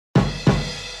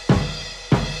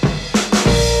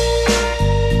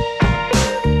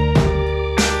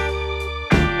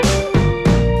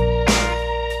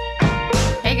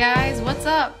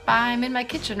I'm in my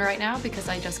kitchen right now because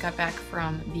I just got back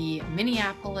from the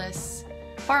Minneapolis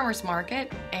farmers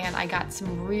market and I got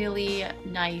some really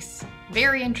nice,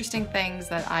 very interesting things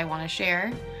that I want to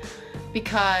share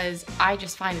because I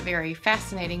just find it very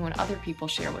fascinating when other people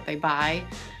share what they buy,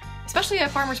 especially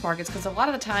at farmers markets, because a lot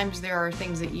of the times there are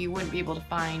things that you wouldn't be able to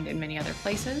find in many other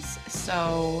places.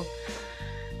 So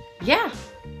yeah,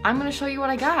 I'm gonna show you what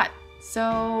I got.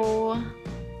 So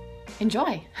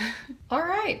enjoy. All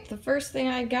right, the first thing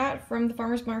I got from the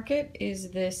farmer's market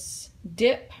is this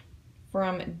dip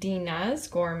from Dina's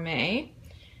Gourmet.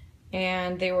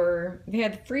 And they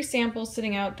had free samples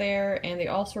sitting out there, and they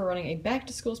also were running a back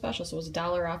to school special, so it was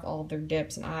 $1 off all of their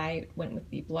dips, and I went with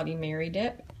the Bloody Mary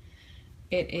dip.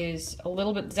 It is a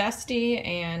little bit zesty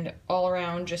and all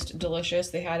around just delicious.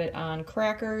 They had it on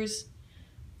crackers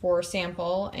for a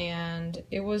sample, and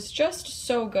it was just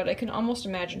so good. I can almost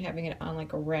imagine having it on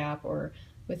like a wrap or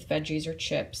with veggies or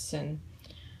chips, and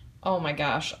oh my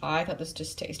gosh, I thought this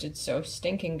just tasted so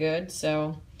stinking good.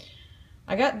 So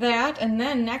I got that, and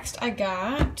then next I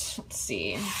got, let's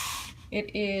see,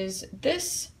 it is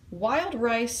this wild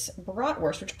rice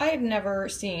bratwurst, which I had never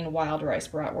seen wild rice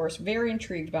bratwurst. Very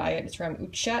intrigued by it. It's from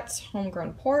Uchette's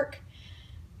Homegrown Pork.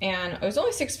 And it was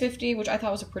only $6.50, which I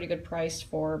thought was a pretty good price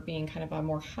for being kind of a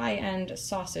more high-end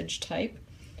sausage type.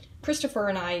 Christopher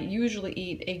and I usually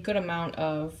eat a good amount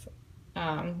of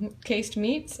cased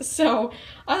meats, so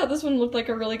I thought this one looked like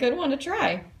a really good one to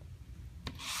try.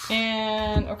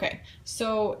 And okay,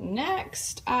 so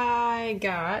next I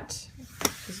got,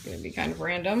 this is going to be kind of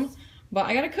random, but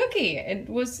I got a cookie.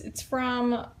 It's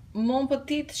from Mon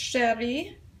Petit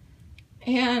Chéri.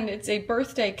 And it's a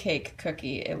birthday cake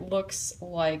cookie. It looks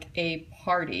like a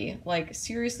party. Like,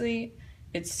 seriously,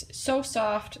 it's so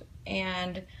soft,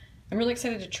 and I'm really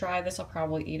excited to try this. I'll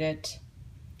probably eat it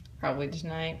probably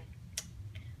tonight.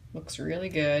 Looks really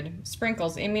good.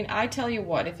 Sprinkles. I mean, I tell you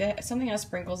what, if something has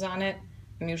sprinkles on it,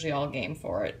 I'm usually all game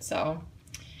for it. So,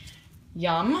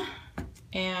 yum.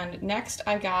 And next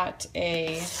I got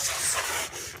a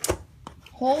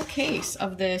whole case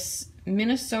of this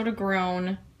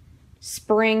Minnesota-grown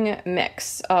spring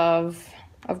mix of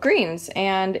greens,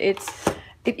 and it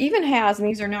even has, and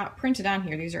these are not printed on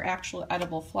here, these are actual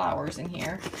edible flowers in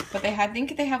here, but I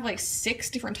think they have like 6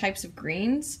 different types of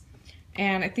greens,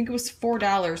 and I think it was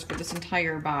 $4 for this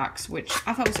entire box, which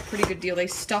I thought was a pretty good deal. They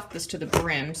stuffed this to the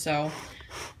brim, so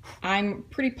I'm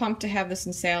pretty pumped to have this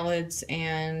in salads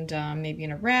and maybe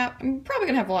in a wrap. I'm probably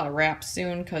gonna have a lot of wraps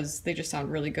soon because they just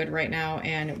sound really good right now,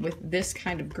 and with this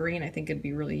kind of green I think it'd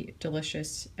be really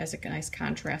delicious as a nice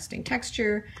contrasting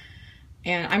texture.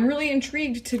 And I'm really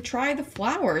intrigued to try the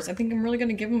flowers. I think I'm really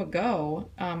gonna give them a go.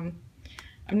 I've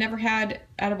never had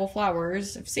edible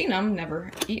flowers. I've seen them,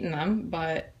 never eaten them,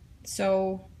 but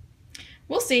so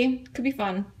we'll see. Could be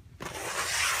fun.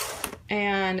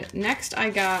 And next I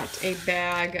got a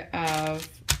bag of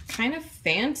kind of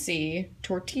fancy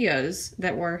tortillas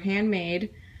that were handmade.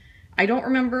 I don't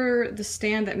remember the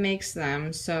stand that makes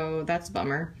them, so that's a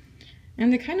bummer.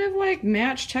 And they kind of like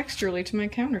match texturally to my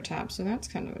countertop, so that's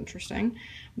kind of interesting.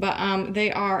 But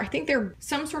they are, I think they're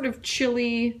some sort of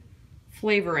chili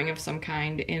flavoring of some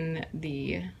kind in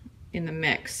the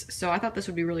mix. So I thought this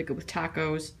would be really good with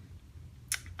tacos.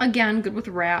 Again, good with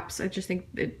wraps. I just think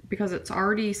because it's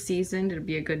already seasoned, it'd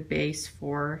be a good base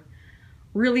for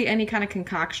really any kind of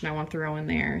concoction I want to throw in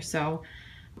there. So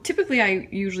typically I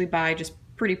usually buy just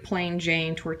pretty plain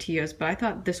Jane tortillas, but I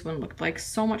thought this one looked like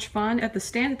so much fun. At the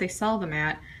stand that they sell them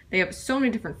at, they have so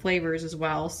many different flavors as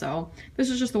well. So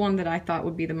this is just the one that I thought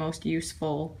would be the most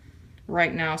useful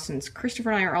right now, since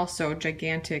Christopher and I are also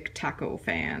gigantic taco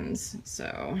fans.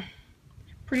 So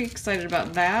pretty excited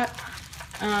about that.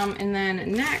 And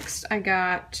then next I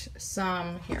got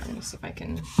some, here, let me see if I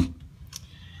can,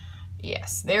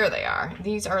 yes, there they are.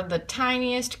 These are the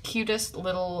tiniest, cutest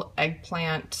little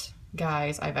eggplant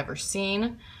guys I've ever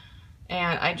seen.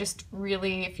 And I just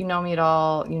really, if you know me at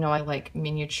all, you know I like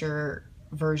miniature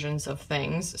versions of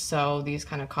things. So these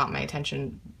kind of caught my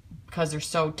attention because they're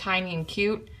so tiny and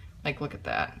cute. Like, look at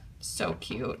that, so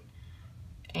cute.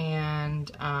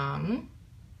 And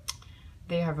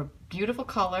they have a beautiful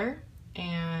color.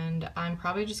 And I'm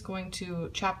probably just going to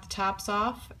chop the tops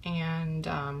off and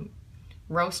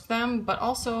roast them. But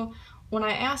also, when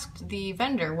I asked the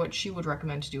vendor what she would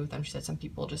recommend to do with them, she said some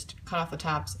people just cut off the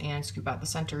tops and scoop out the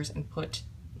centers and put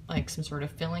like some sort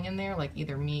of filling in there, like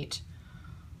either meat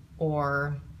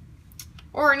or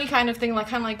any kind of thing, like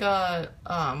kind of like a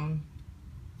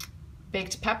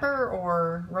baked pepper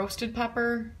or roasted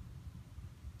pepper.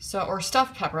 So, or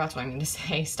stuffed pepper, that's what I mean to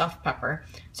say, stuffed pepper.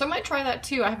 So I might try that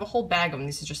too. I have a whole bag of them.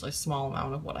 This is just a small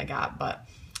amount of what I got, but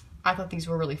I thought these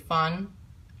were really fun.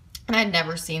 And I'd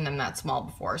never seen them that small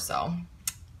before, so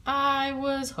I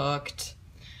was hooked.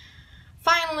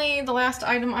 Finally, the last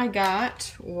item I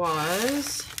got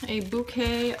was a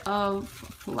bouquet of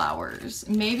flowers.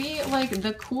 Maybe like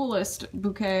the coolest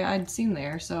bouquet I'd seen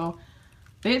there. So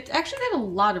they actually had a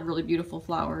lot of really beautiful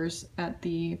flowers at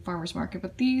the farmer's market,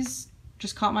 but these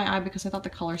just caught my eye because I thought the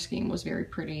color scheme was very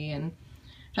pretty and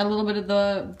had a little bit of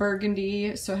the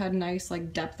burgundy, so it had nice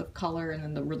like depth of color, and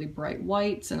then the really bright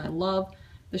whites. And I love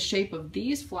the shape of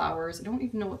these flowers. I don't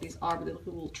even know what these are, but they look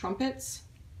like little trumpets.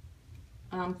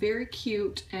 Very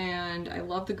cute, and I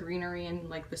love the greenery, and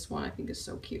like this one I think is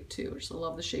so cute too. Just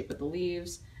love the shape of the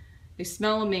leaves. They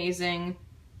smell amazing.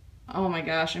 Oh my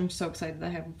gosh, I'm so excited that I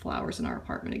have flowers in our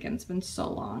apartment again. It's been so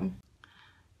long.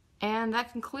 And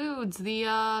that concludes the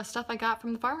stuff I got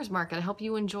from the farmer's market. I hope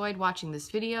you enjoyed watching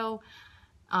this video.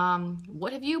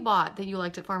 What have you bought that you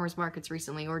liked at farmer's markets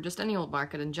recently, or just any old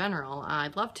market in general?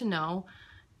 I'd love to know.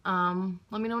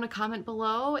 Let me know in a comment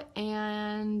below,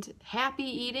 and happy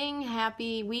eating,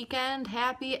 happy weekend,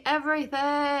 happy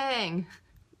everything.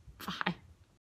 Bye.